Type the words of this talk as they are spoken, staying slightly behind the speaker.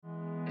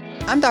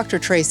I'm Dr.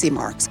 Tracy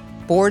Marks,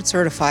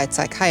 board-certified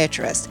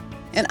psychiatrist,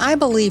 and I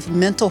believe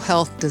mental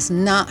health does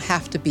not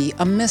have to be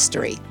a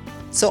mystery.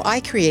 So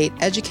I create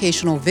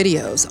educational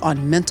videos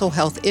on mental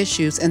health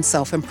issues and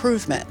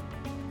self-improvement.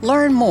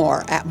 Learn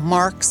more at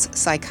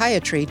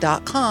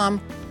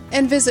markspsychiatry.com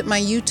and visit my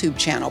YouTube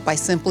channel by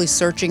simply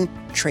searching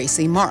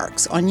Tracy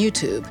Marks on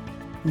YouTube.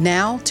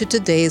 Now to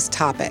today's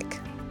topic.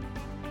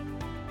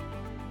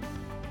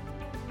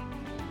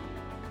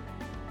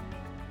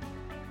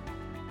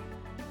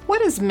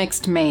 What is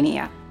mixed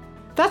mania?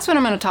 That's what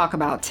I'm going to talk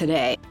about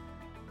today.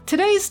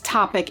 Today's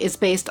topic is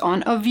based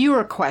on a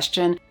viewer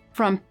question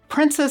from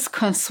Princess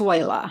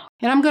Consuela,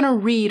 and I'm going to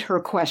read her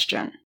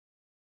question.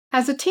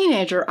 As a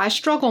teenager, I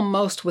struggle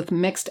most with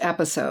mixed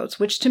episodes,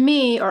 which to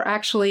me are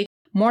actually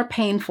more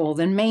painful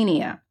than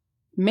mania.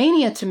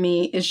 Mania to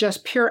me is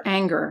just pure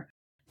anger.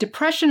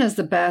 Depression is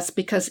the best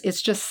because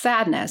it's just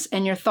sadness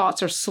and your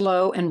thoughts are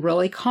slow and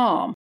really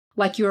calm,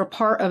 like you are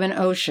part of an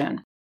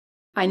ocean.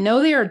 I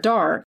know they are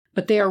dark,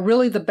 but they are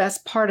really the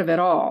best part of it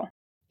all.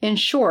 In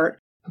short,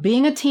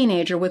 being a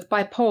teenager with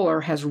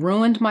bipolar has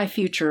ruined my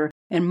future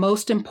and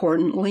most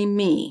importantly,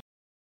 me.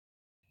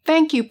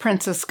 Thank you,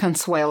 Princess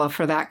Consuela,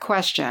 for that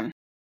question.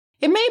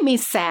 It made me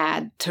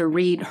sad to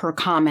read her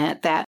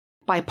comment that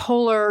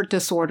bipolar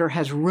disorder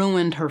has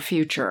ruined her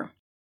future.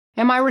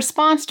 And my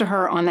response to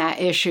her on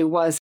that issue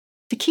was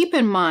to keep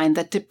in mind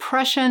that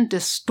depression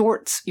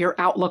distorts your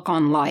outlook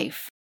on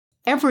life.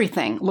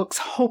 Everything looks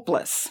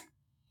hopeless.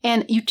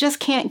 And you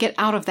just can't get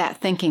out of that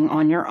thinking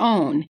on your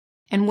own.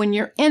 And when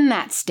you're in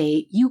that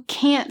state, you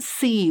can't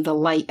see the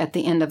light at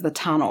the end of the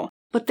tunnel.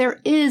 But there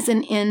is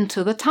an end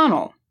to the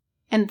tunnel.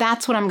 And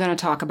that's what I'm going to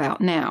talk about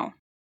now.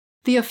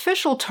 The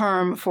official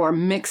term for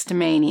mixed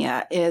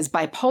mania is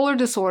bipolar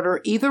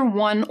disorder, either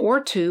 1 or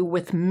 2,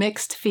 with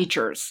mixed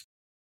features.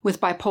 With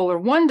bipolar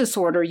 1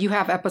 disorder, you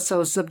have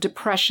episodes of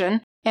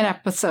depression and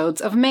episodes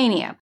of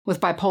mania. With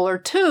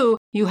bipolar 2,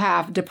 you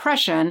have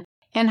depression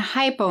and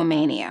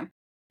hypomania.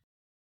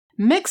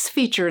 Mixed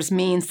features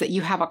means that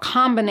you have a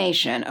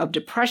combination of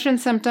depression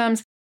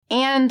symptoms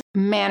and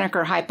manic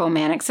or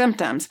hypomanic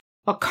symptoms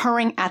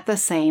occurring at the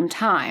same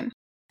time.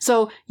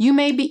 So you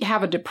may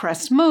have a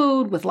depressed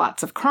mood with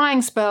lots of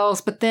crying spells,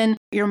 but then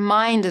your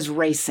mind is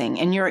racing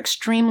and you're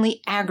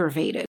extremely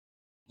aggravated.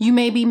 You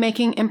may be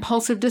making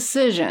impulsive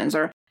decisions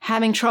or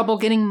having trouble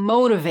getting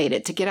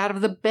motivated to get out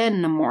of the bed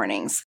in the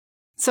mornings.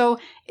 So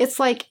it's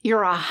like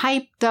you're a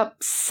hyped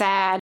up,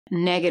 sad,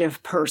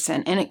 negative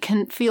person, and it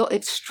can feel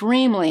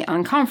extremely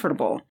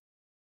uncomfortable.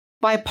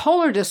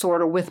 Bipolar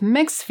disorder with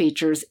mixed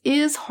features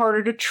is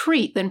harder to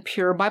treat than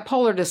pure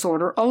bipolar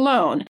disorder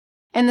alone.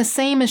 And the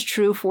same is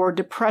true for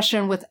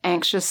depression with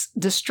anxious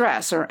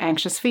distress or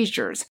anxious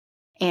features.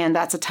 And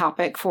that's a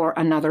topic for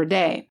another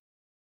day.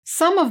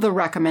 Some of the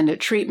recommended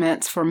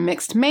treatments for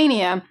mixed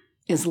mania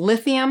is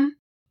lithium,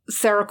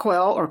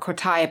 Seroquel or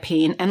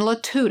quetiapine, and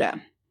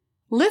Latuda.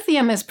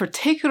 Lithium is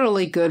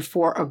particularly good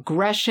for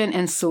aggression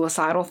and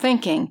suicidal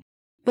thinking,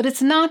 but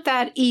it's not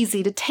that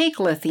easy to take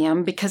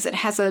lithium because it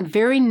has a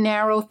very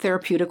narrow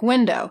therapeutic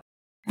window.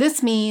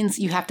 This means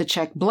you have to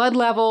check blood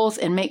levels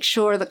and make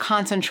sure the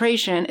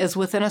concentration is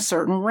within a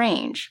certain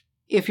range.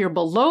 If you're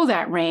below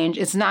that range,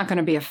 it's not going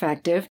to be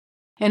effective.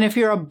 And if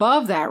you're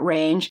above that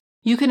range,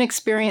 you can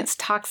experience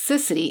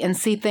toxicity and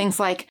see things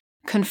like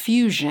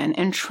confusion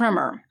and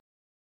tremor.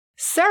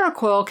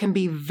 Seroquel can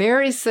be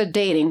very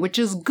sedating, which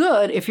is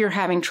good if you're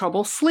having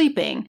trouble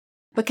sleeping,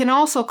 but can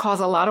also cause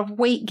a lot of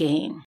weight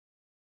gain.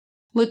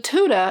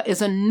 Latuda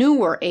is a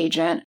newer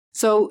agent,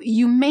 so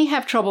you may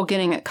have trouble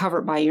getting it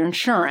covered by your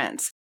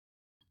insurance.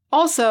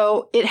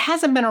 Also, it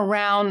hasn't been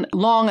around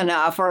long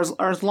enough or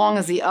as long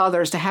as the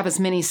others to have as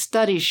many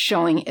studies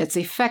showing its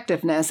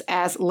effectiveness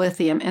as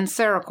lithium and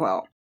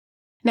Seroquel.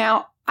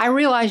 Now, I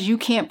realize you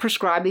can't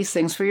prescribe these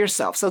things for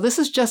yourself, so this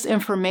is just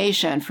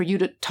information for you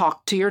to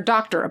talk to your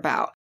doctor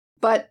about.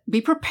 But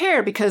be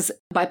prepared because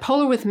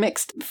bipolar with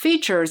mixed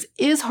features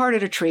is harder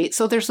to treat,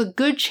 so there's a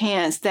good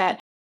chance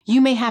that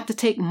you may have to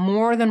take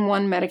more than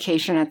one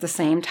medication at the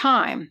same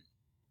time.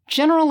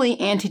 Generally,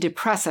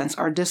 antidepressants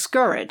are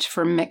discouraged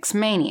for mixed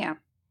mania.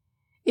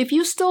 If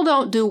you still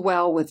don't do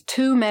well with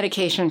 2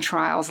 medication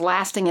trials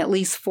lasting at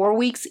least 4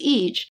 weeks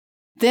each,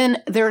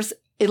 then there's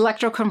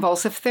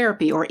electroconvulsive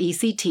therapy, or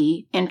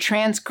ECT, and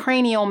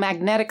transcranial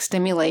magnetic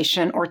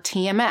stimulation, or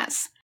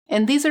TMS.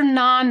 And these are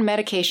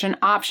non-medication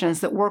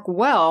options that work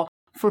well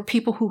for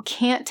people who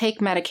can't take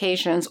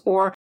medications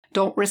or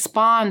don't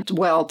respond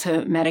well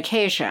to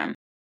medication.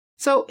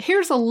 So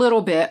here's a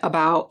little bit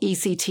about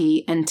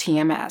ECT and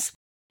TMS.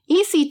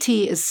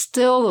 ECT is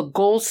still the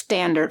gold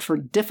standard for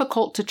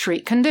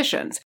difficult-to-treat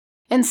conditions,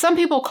 and some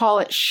people call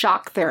it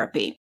shock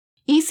therapy.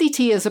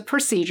 ECT is a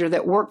procedure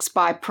that works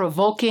by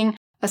provoking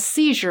a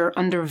seizure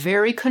under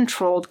very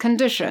controlled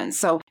conditions.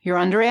 So you're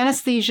under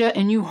anesthesia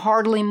and you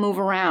hardly move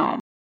around,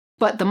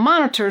 but the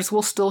monitors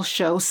will still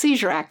show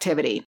seizure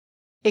activity.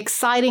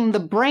 Exciting the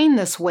brain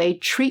this way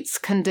treats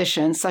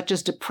conditions such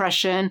as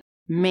depression,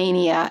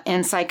 mania,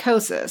 and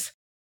psychosis.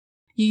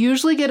 You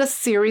usually get a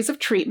series of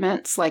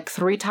treatments, like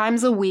 3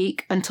 times a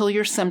week, until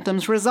your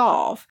symptoms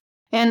resolve.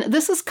 And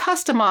this is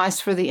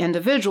customized for the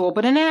individual,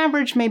 but an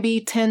average may be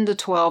 10 to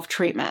 12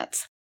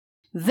 treatments.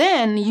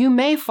 Then you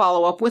may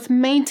follow up with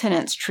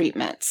maintenance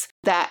treatments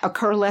that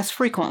occur less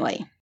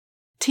frequently.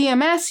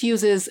 TMS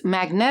uses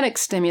magnetic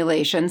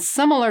stimulation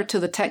similar to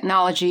the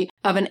technology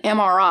of an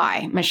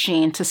MRI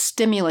machine to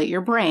stimulate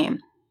your brain.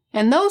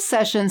 And those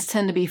sessions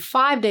tend to be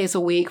 5 days a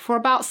week for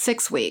about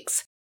 6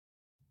 weeks.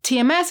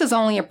 TMS is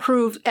only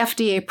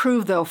FDA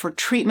approved though, for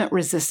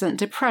treatment-resistant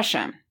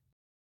depression.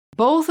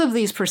 Both of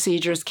these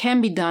procedures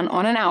can be done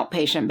on an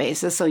outpatient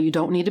basis, so you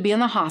don't need to be in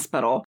the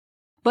hospital.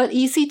 But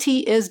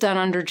ECT is done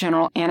under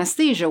general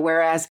anesthesia,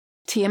 whereas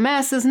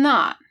TMS is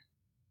not.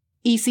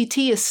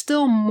 ECT is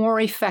still more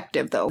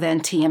effective, though,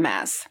 than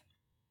TMS.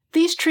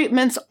 These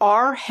treatments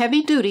are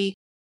heavy-duty,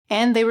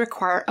 and they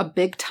require a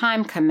big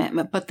time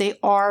commitment, but they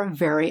are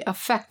very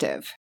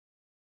effective.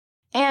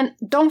 And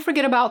don't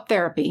forget about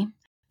therapy.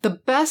 The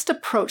best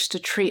approach to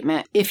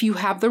treatment, if you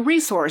have the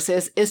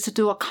resources, is to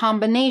do a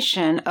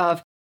combination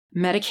of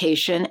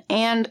medication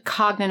and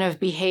cognitive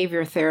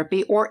behavior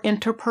therapy or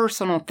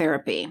interpersonal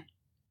therapy.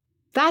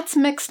 That's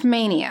mixed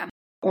mania,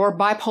 or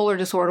bipolar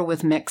disorder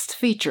with mixed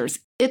features.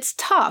 It's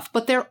tough,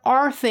 but there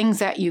are things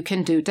that you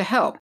can do to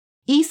help.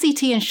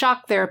 ECT and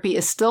shock therapy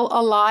is still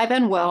alive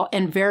and well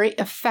and very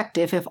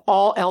effective if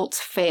all else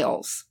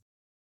fails.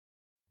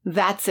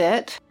 That's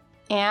it,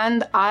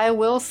 and I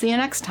will see you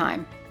next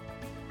time.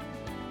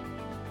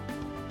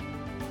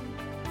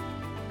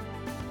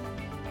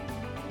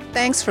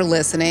 Thanks for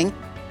listening.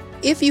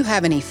 If you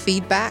have any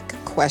feedback,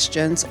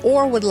 questions,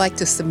 or would like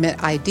to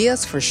submit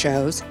ideas for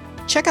shows,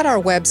 check out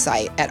our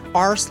website at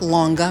Ars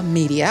Longa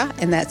Media,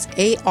 and that's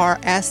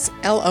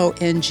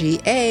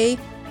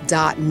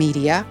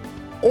ARSLONGA.media,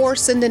 or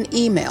send an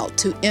email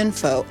to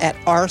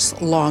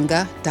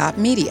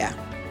info@arslonga.media.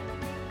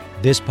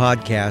 This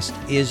podcast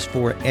is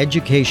for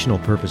educational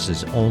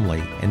purposes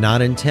only and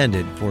not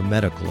intended for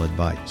medical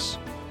advice.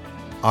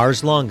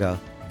 Ars Longa,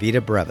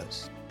 Vita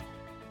Brevis.